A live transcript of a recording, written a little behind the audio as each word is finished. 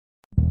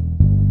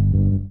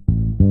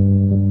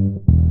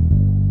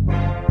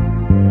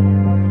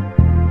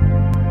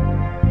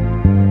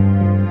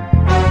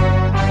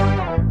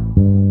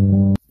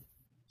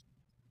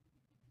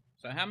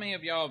How many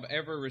of y'all have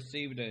ever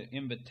received an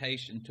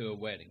invitation to a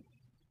wedding?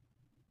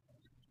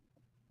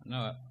 I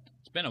know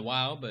it's been a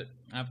while, but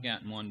I've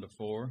gotten one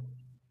before.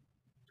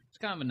 It's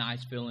kind of a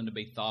nice feeling to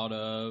be thought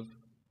of.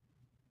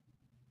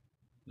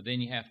 But then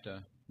you have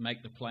to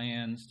make the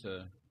plans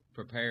to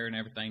prepare and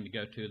everything to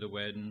go to the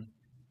wedding.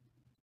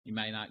 You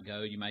may not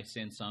go. You may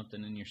send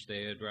something in your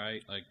stead,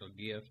 right? Like a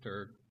gift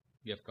or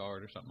gift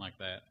card or something like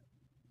that.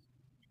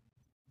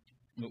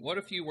 But what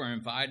if you were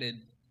invited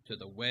to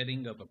the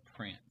wedding of a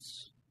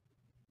prince?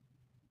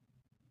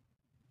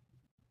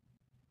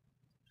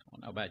 I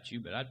don't know about you,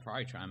 but I'd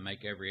probably try and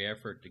make every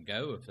effort to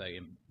go if they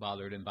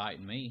bothered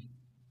inviting me.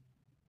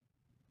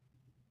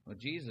 Well,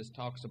 Jesus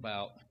talks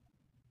about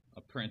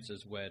a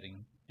prince's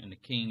wedding, and the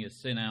king is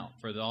sent out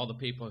for all the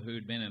people who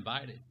had been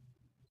invited,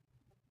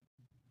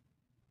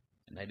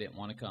 and they didn't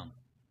want to come.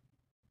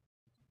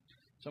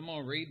 So I'm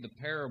going to read the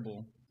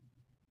parable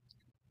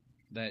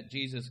that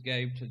Jesus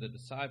gave to the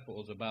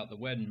disciples about the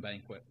wedding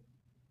banquet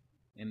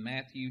in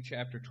Matthew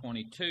chapter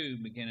 22,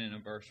 beginning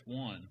in verse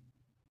 1.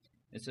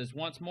 It says,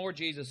 "Once more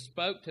Jesus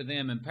spoke to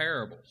them in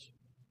parables.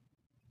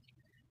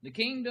 The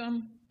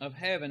kingdom of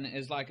heaven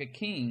is like a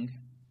king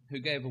who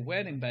gave a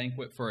wedding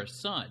banquet for his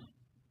son."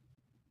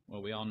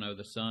 Well, we all know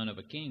the son of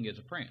a king is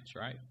a prince,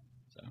 right?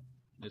 So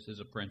this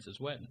is a prince's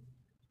wedding.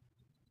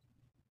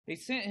 "He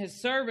sent his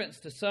servants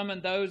to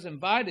summon those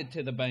invited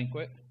to the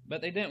banquet,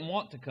 but they didn't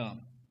want to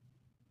come.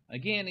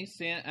 Again, he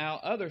sent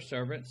out other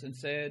servants and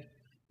said,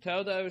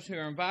 'Tell those who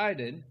are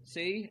invited,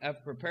 see,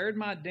 I've prepared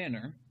my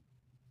dinner.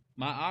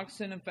 My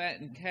oxen and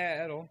fattened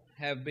cattle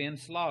have been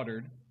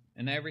slaughtered,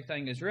 and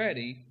everything is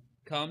ready.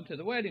 Come to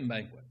the wedding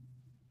banquet.'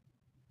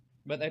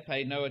 But they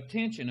paid no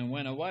attention and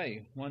went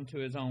away, one to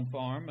his own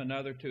farm,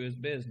 another to his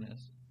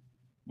business,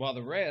 while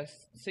the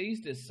rest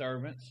seized his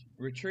servants,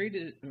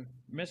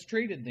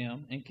 mistreated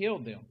them, and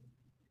killed them.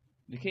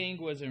 The king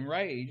was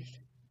enraged,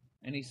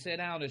 and he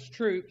sent out his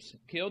troops,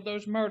 killed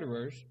those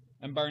murderers,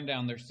 and burned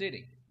down their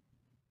city.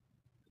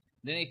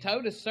 Then he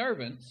told his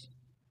servants,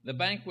 'The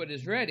banquet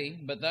is ready,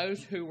 but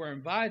those who were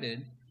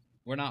invited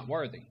were not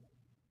worthy.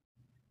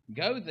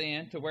 Go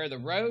then to where the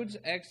roads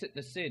exit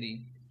the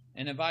city,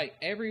 and invite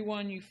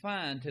everyone you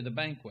find to the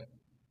banquet.'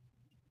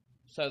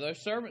 So those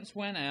servants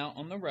went out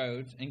on the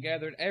roads and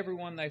gathered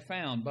everyone they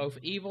found,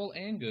 both evil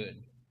and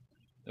good.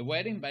 The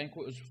wedding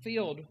banquet was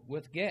filled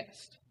with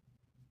guests.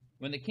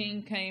 When the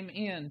king came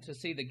in to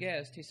see the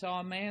guests, he saw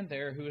a man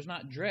there who was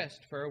not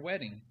dressed for a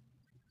wedding.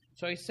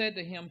 So he said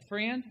to him,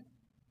 'Friend,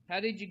 how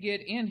did you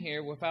get in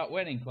here without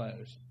wedding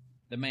clothes?'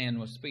 The man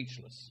was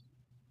speechless.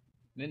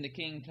 Then the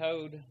king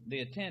told the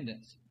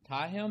attendants,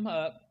 'Tie him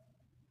up,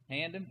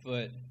 hand and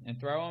foot, and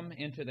throw him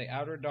into the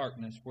outer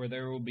darkness, where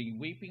there will be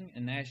weeping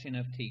and gnashing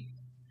of teeth.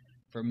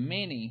 For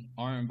many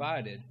are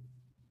invited,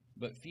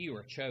 but few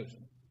are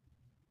chosen.'"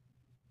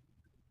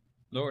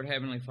 Lord,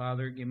 Heavenly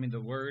Father, give me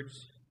the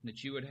words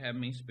that you would have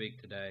me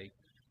speak today.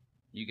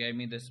 You gave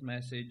me this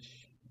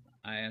message.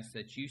 I ask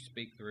that you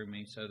speak through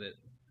me so that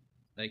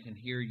they can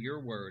hear your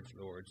words,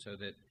 Lord, so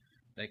that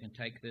they can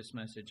take this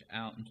message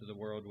out into the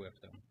world with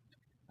them.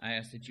 I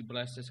ask that you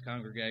bless this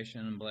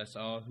congregation and bless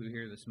all who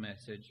hear this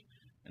message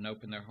and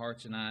open their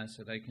hearts and eyes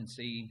so they can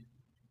see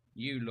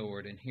you,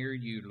 Lord, and hear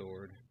you,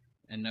 Lord,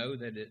 and know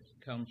that it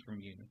comes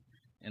from you.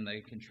 And they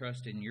can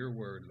trust in your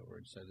word,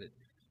 Lord, so that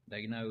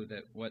they know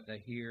that what they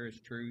hear is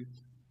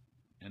truth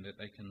and that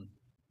they can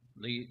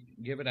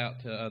give it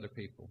out to other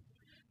people.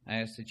 I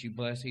ask that you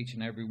bless each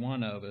and every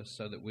one of us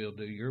so that we'll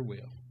do your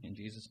will. In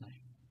Jesus' name.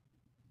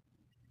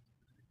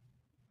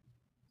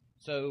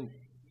 So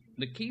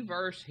the key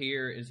verse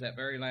here is that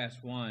very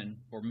last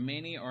one, "For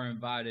many are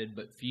invited,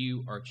 but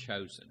few are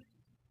chosen."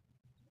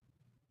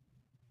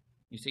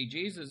 You see,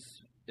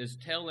 Jesus is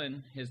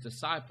telling his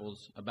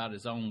disciples about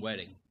his own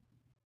wedding.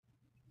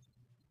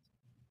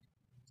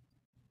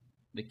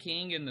 The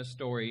king in the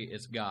story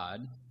is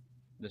God.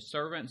 The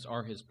servants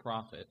are his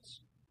prophets.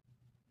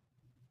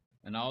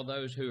 And all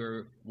those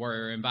who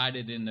were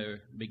invited in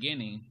the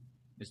beginning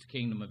is the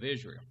kingdom of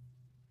Israel.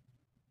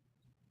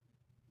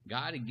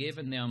 God had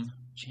given them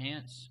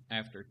chance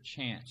after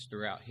chance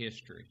throughout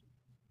history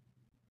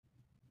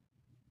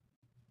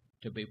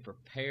to be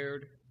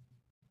prepared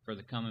for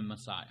the coming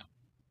Messiah,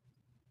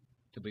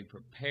 to be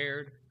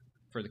prepared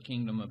for the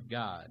kingdom of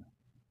God.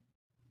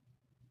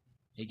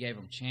 He gave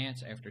them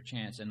chance after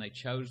chance, and they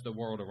chose the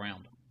world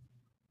around them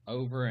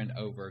over and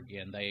over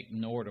again. They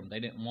ignored them. They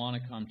didn't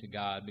want to come to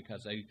God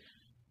because they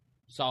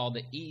saw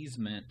the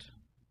easement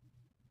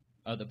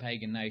of the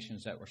pagan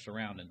nations that were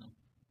surrounding them.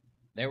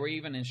 They were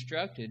even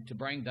instructed to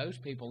bring those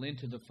people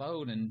into the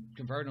fold and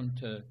convert them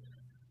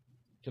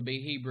to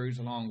be Hebrews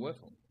along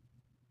with them,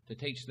 to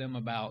teach them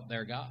about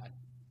their God.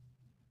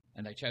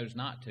 And they chose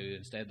not to.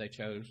 Instead, they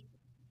chose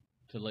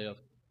to live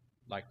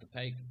like the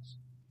pagans.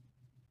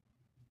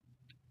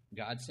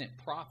 God sent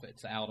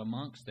prophets out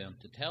amongst them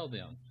to tell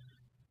them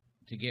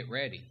to get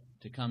ready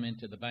to come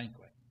into the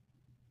banquet.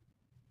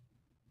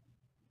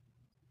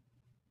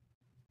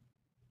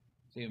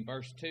 See, in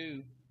verse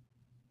 2,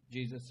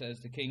 Jesus says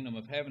the kingdom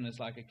of heaven is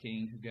like a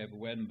king who gave a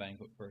wedding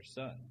banquet for his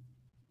son.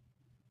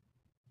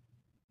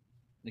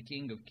 The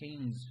King of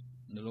Kings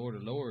and the Lord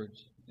of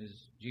Lords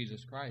is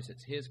Jesus Christ.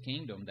 It's His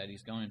kingdom that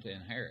He's going to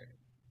inherit.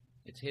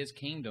 It's His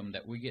kingdom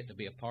that we get to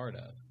be a part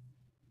of.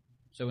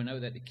 So we know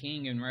that the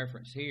King in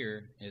reference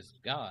here is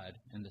God,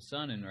 and the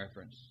Son in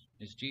reference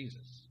is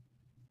Jesus.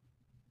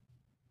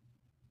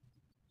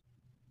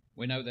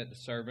 We know that the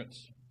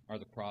servants are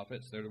the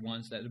prophets. They're the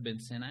ones that have been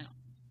sent out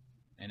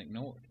and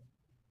ignored.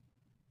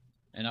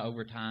 And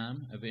over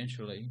time,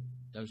 eventually,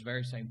 those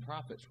very same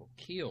prophets were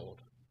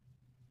killed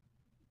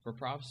for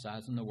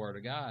prophesying the Word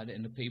of God,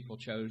 and the people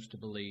chose to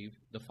believe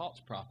the false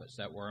prophets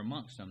that were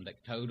amongst them,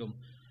 that told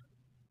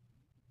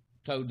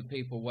the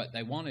people what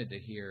they wanted to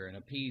hear and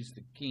appeased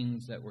the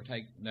kings that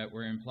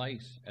were in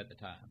place at the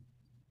time.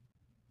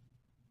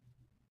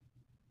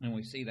 And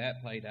we see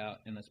that played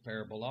out in this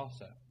parable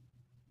also.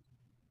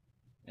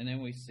 And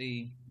then we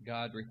see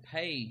God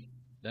repay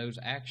those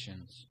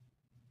actions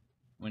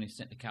when He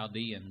sent the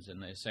Chaldeans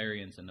and the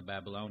Assyrians and the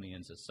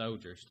Babylonians as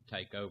soldiers to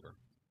take over.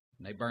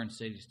 And they burned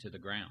cities to the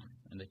ground,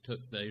 and they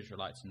took the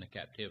Israelites into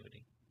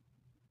captivity.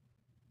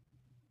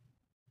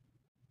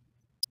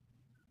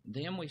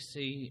 Then we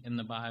see in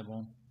the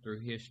Bible, through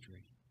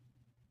history,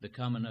 the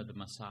coming of the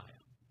Messiah.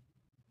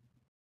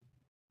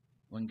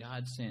 When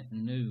God sent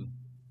new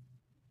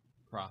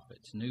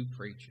prophets, new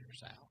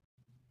preachers out.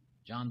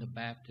 John the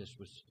Baptist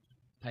was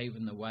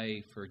paving the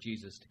way for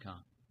Jesus to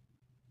come,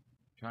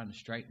 trying to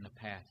straighten the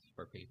path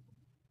for people.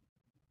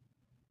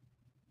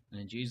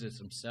 And then Jesus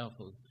Himself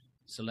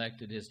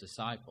selected His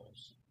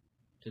disciples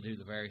to do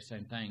the very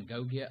same thing.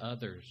 Go get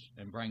others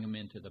and bring them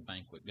into the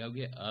banquet. Go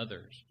get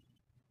others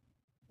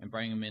and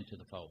bring them into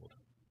the fold.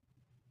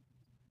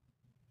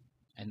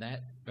 And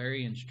that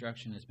very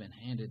instruction has been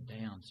handed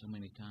down so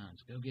many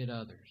times. Go get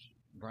others,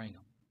 bring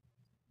them.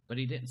 But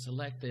He didn't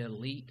select the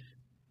elite.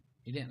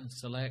 He didn't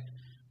select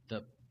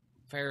the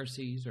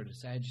Pharisees or the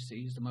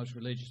Sadducees, the most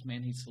religious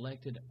men. He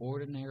selected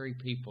ordinary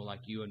people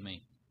like you and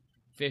me.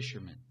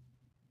 Fishermen,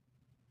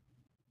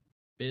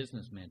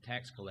 businessmen,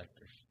 tax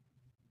collectors.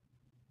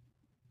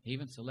 He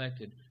even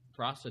selected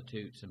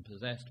prostitutes and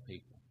possessed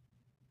people.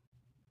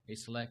 He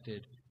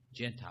selected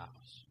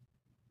Gentiles.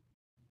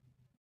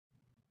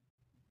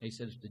 He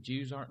said, if the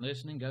Jews aren't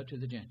listening, go to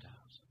the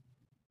Gentiles.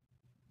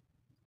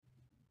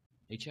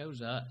 He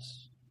chose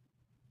us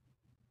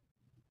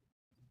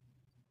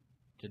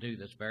to do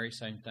this very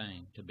same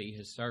thing, to be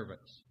His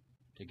servants,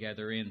 to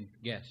gather in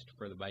guests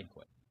for the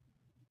banquet.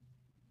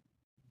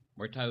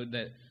 We're told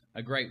that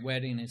a great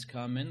wedding is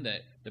coming,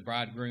 that the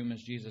bridegroom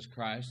is Jesus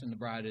Christ and the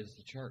bride is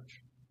the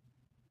church.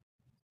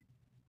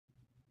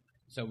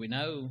 So we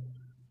know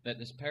that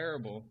this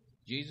parable,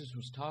 Jesus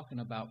was talking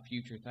about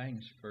future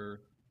things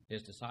for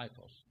His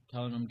disciples,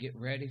 telling them, get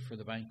ready for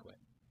the banquet.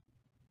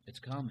 It's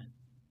coming.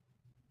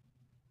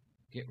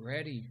 Get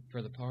ready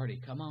for the party.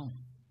 Come on.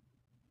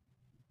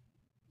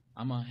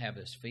 I'm going to have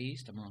this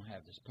feast. I'm going to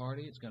have this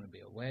party. It's going to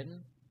be a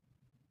wedding.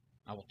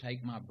 I will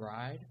take my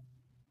bride,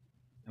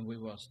 and we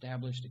will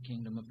establish the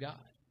kingdom of God.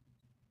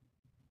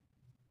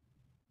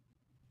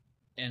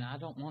 And I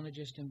don't want to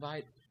just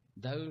invite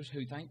those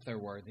who think they're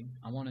worthy.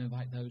 I want to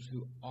invite those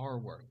who are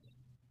worthy.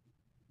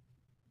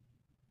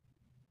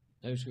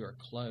 Those who are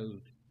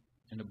clothed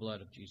in the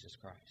blood of Jesus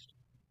Christ.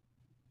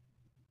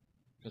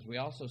 Because we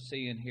also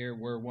see in here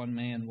where one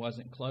man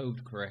wasn't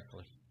clothed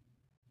correctly.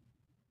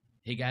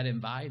 He got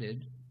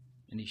invited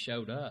and he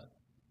showed up.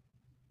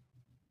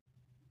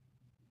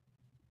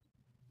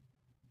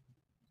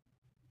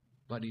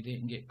 But he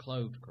didn't get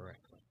clothed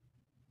correctly.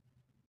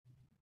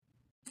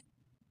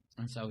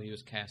 And so he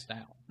was cast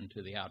out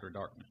into the outer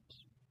darkness.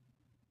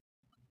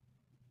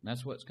 And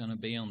that's what's going to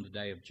be on the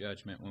day of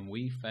judgment. When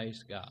we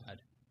face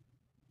God,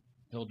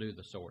 He'll do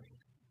the sorting.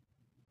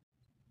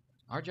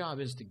 Our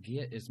job is to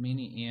get as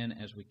many in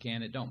as we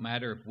can. It don't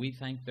matter if we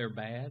think they're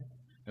bad,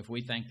 if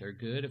we think they're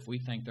good, if we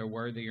think they're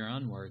worthy or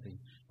unworthy.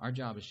 Our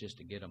job is just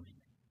to get them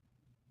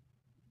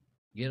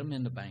in. Get them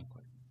in the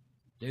banquet.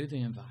 Do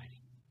the inviting.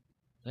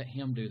 Let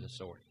Him do the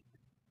sorting.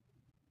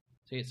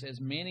 See, it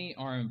says, many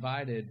are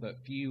invited,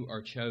 but few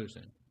are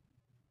chosen.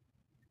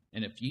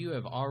 And if you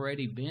have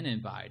already been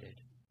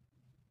invited,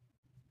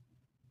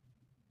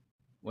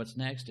 what's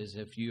next is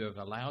if you have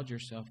allowed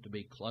yourself to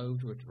be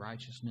clothed with the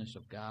righteousness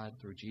of God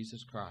through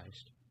Jesus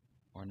Christ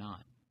or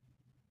not.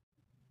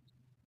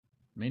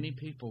 Many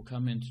people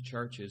come into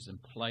churches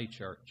and play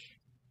church,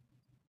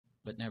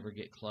 but never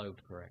get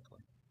clothed correctly.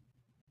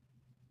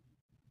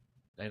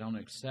 They don't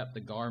accept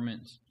the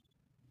garments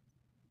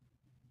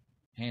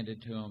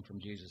handed to them from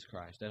Jesus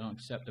Christ. They don't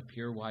accept the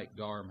pure white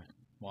garment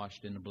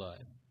washed in the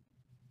blood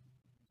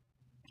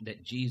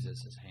that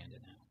Jesus has handed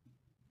out.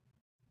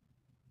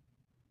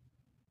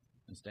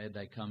 Instead,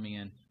 they come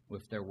in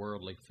with their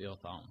worldly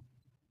filth on,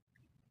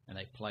 and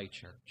they play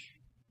church.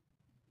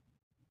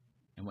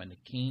 And when the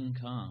king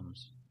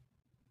comes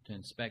to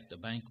inspect the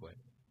banquet,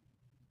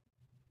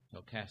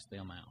 He'll cast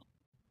them out,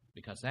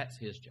 because that's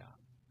His job,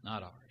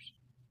 not ours.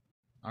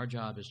 Our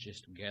job is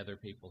just to gather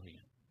people in,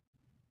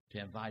 to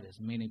invite as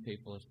many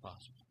people as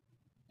possible.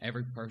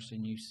 Every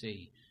person you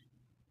see,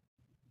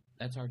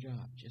 that's our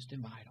job. Just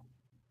invite them.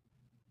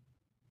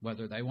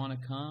 Whether they want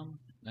to come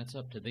That's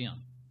up to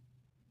them.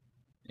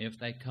 If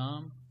they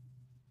come,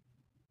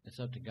 it's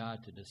up to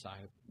God to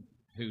decide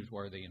who's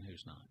worthy and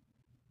who's not.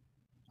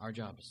 Our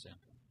job is simple.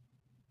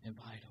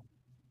 Invite them.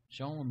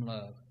 Show them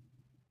love.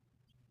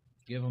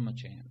 Give them a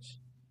chance.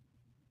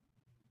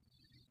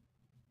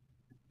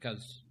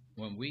 Because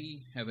when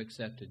we have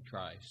accepted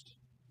Christ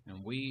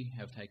and we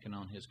have taken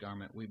on His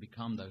garment, we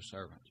become those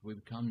servants. We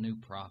become new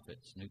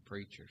prophets, new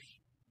preachers,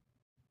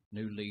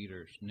 new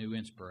leaders, new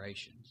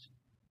inspirations.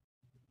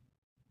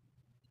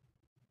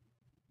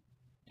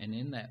 And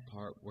in that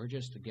part, we're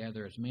just to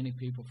gather as many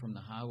people from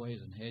the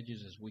highways and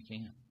hedges as we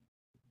can.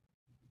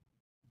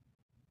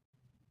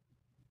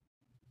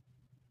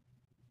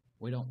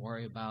 We don't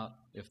worry about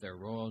if they're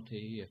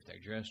royalty, if they're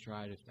dressed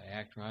right, if they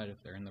act right,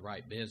 if they're in the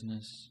right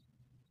business.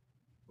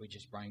 We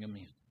just bring them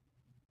in.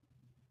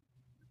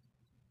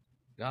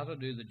 God will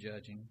do the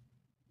judging.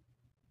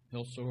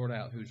 He'll sort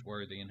out who's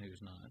worthy and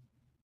who's not.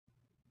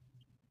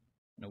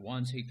 The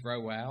ones He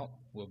throw out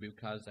will be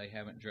because they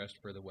haven't dressed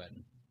for the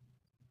wedding.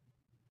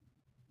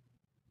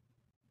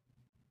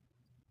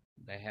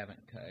 They haven't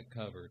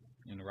covered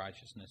in the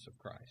righteousness of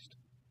Christ.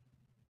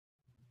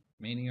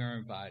 Many are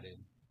invited,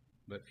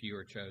 but few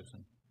are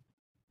chosen.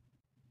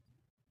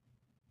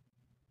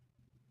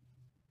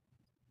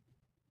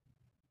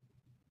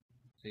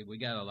 See, we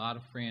got a lot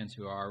of friends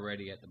who are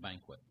already at the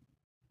banquet,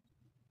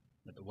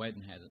 but the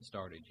wedding hasn't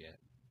started yet.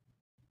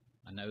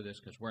 I know this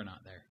because we're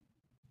not there.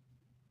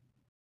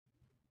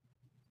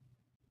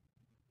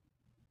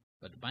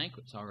 But the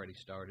banquet's already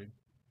started.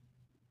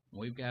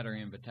 We've got our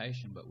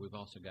invitation, but we've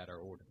also got our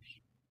orders.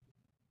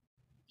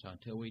 So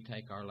until we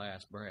take our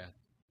last breath,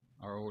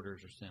 our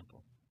orders are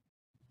simple.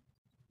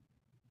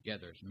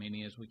 Gather as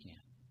many as we can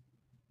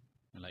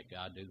and let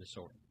God do the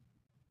sorting.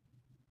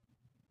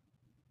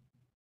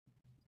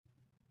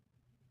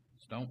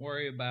 So don't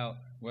worry about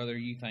whether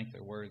you think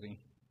they're worthy.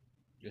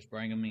 Just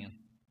bring them in.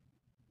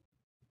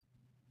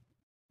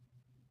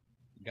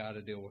 God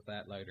will deal with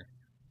that later.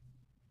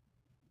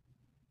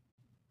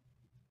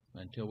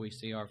 Until we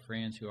see our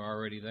friends who are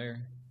already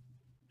there,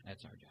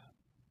 that's our job.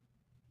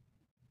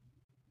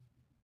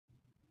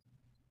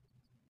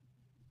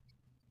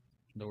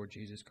 Lord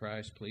Jesus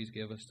Christ, please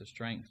give us the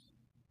strength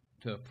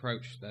to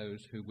approach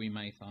those who we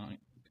may think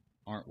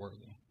aren't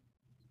worthy,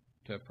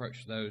 to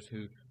approach those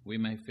who we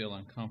may feel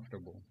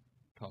uncomfortable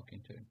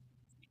talking to.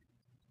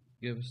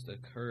 Give us the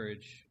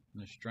courage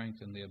and the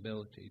strength and the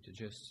ability to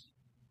just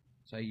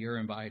say, you're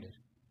invited.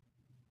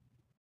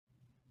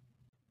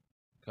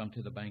 Come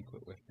to the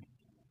banquet with me.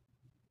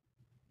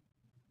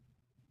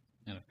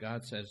 And if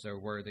God says they're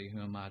worthy,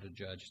 who am I to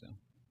judge them?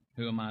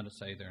 Who am I to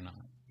say they're not?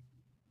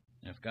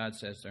 And if God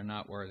says they're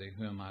not worthy,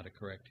 who am I to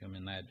correct Him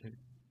in that too?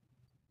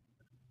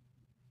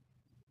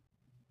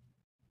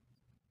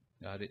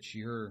 God, it's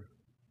your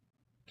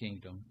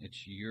kingdom.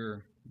 It's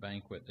your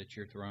banquet that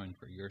you're throwing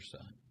for your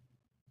Son.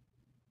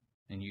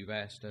 And you've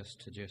asked us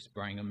to just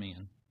bring them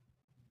in.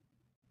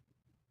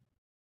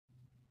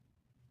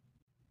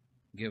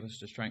 Give us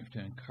the strength to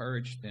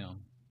encourage them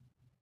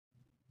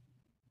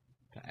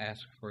to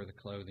ask for the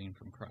clothing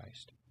from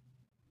Christ.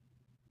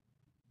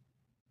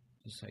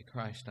 To say,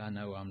 Christ, I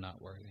know I'm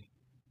not worthy.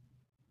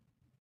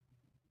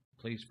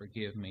 Please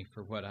forgive me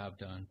for what I've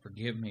done.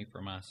 Forgive me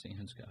for my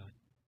sins, God.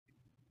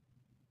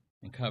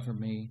 And cover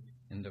me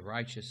in the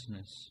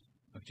righteousness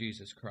of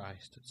Jesus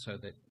Christ so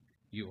that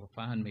you will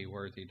find me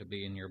worthy to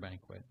be in your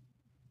banquet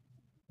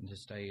and to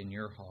stay in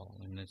your hall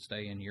and to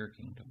stay in your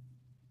kingdom.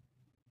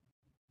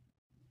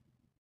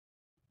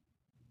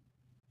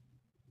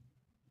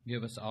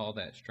 Give us all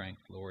that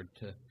strength, Lord,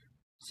 to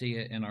see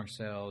it in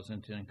ourselves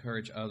and to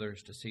encourage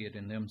others to see it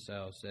in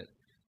themselves that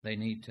they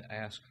need to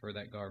ask for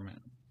that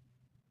garment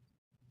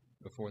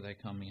before they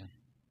come in,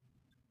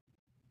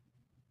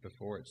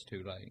 before it's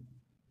too late.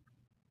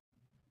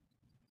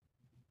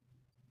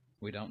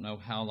 We don't know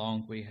how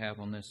long we have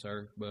on this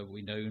earth, but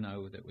we do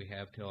know that we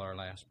have till our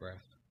last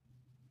breath.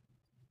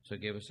 So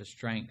give us the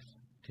strength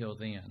till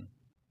then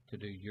to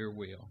do your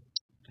will,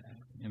 to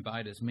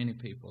invite as many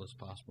people as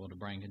possible to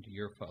bring into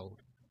your fold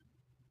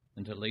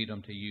and to lead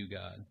them to you,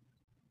 God.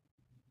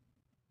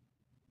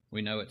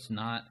 We know it's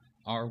not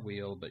our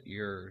will, but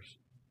yours.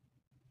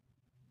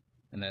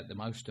 And that the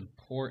most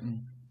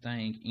important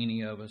thing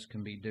any of us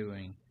can be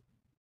doing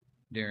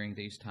during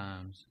these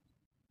times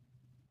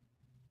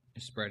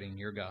is spreading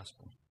your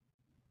gospel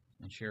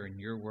and sharing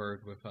your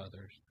word with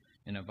others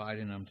and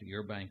inviting them to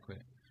your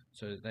banquet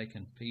so that they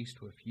can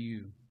feast with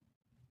you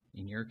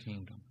in your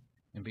kingdom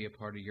and be a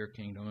part of your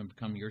kingdom and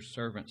become your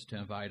servants to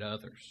invite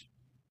others.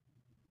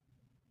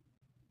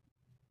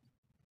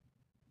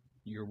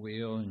 Your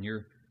will and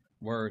your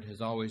word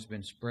has always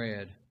been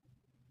spread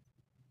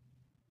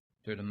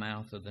through the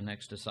mouth of the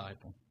next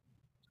disciple.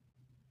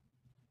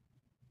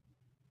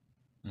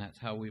 And that's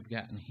how we've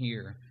gotten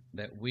here,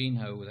 that we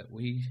know that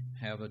we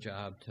have a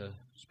job to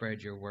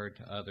spread your word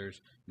to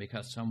others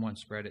because someone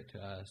spread it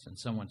to us and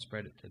someone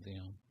spread it to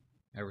them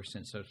ever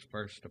since those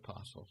first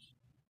apostles,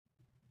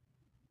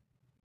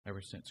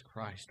 ever since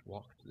Christ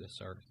walked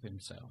this earth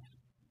himself.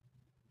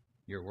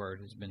 Your word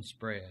has been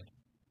spread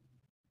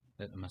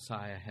that the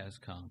Messiah has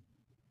come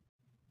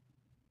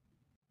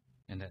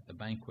and that the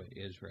banquet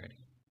is ready.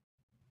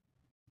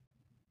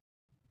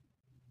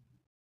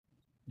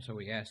 So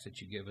we ask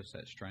that you give us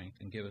that strength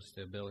and give us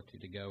the ability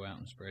to go out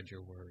and spread your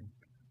word.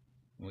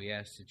 And we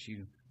ask that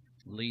you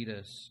lead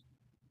us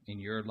in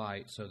your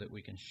light so that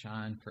we can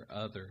shine for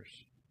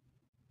others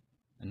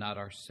and not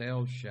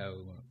ourselves show,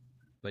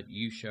 but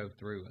you show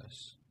through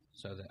us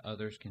so that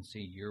others can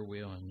see your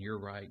will and your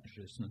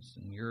righteousness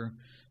and your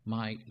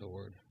might,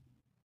 Lord.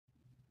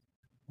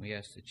 We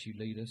ask that you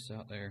lead us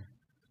out there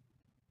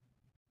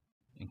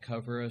and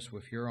cover us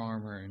with your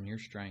armor and your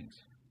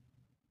strength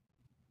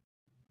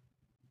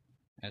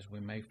as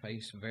we may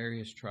face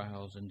various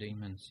trials and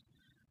demons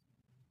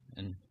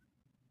and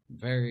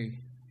very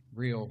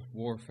real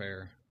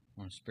warfare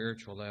on a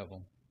spiritual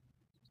level,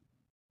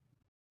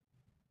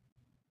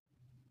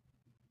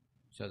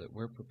 so that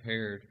we're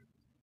prepared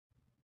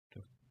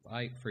to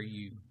fight for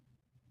you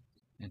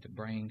and to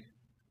bring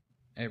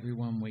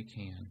everyone we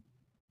can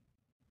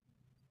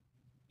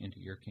into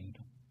your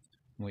kingdom.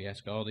 We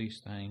ask all these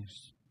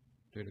things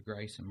through the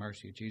grace and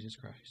mercy of Jesus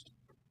Christ.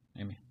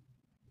 Amen.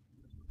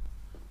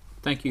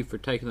 Thank you for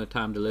taking the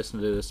time to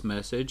listen to this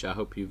message. I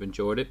hope you've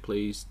enjoyed it.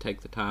 Please take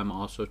the time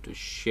also to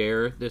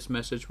share this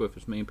message with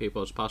as many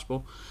people as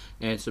possible.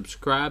 And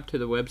subscribe to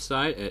the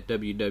website at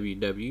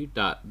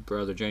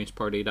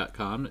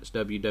www.brotherjamesparty.com. That's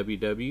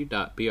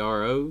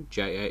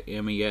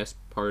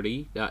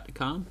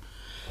www.brojamesparty.com.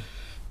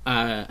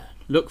 I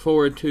look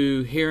forward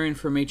to hearing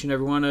from each and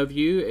every one of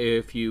you.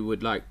 If you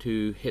would like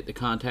to hit the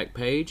contact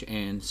page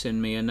and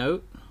send me a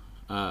note,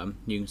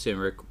 you can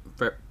send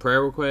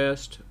prayer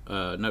requests,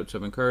 notes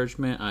of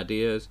encouragement,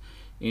 ideas,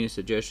 any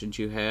suggestions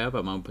you have.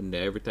 I'm open to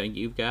everything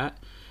you've got.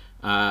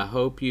 I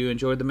hope you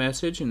enjoyed the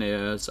message, and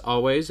as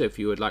always, if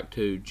you would like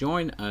to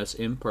join us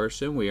in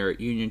person, we are at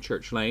Union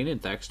Church Lane in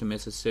Thaxton,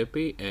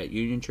 Mississippi at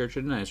Union Church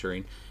of the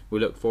Nazarene. We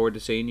look forward to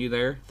seeing you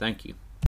there. Thank you.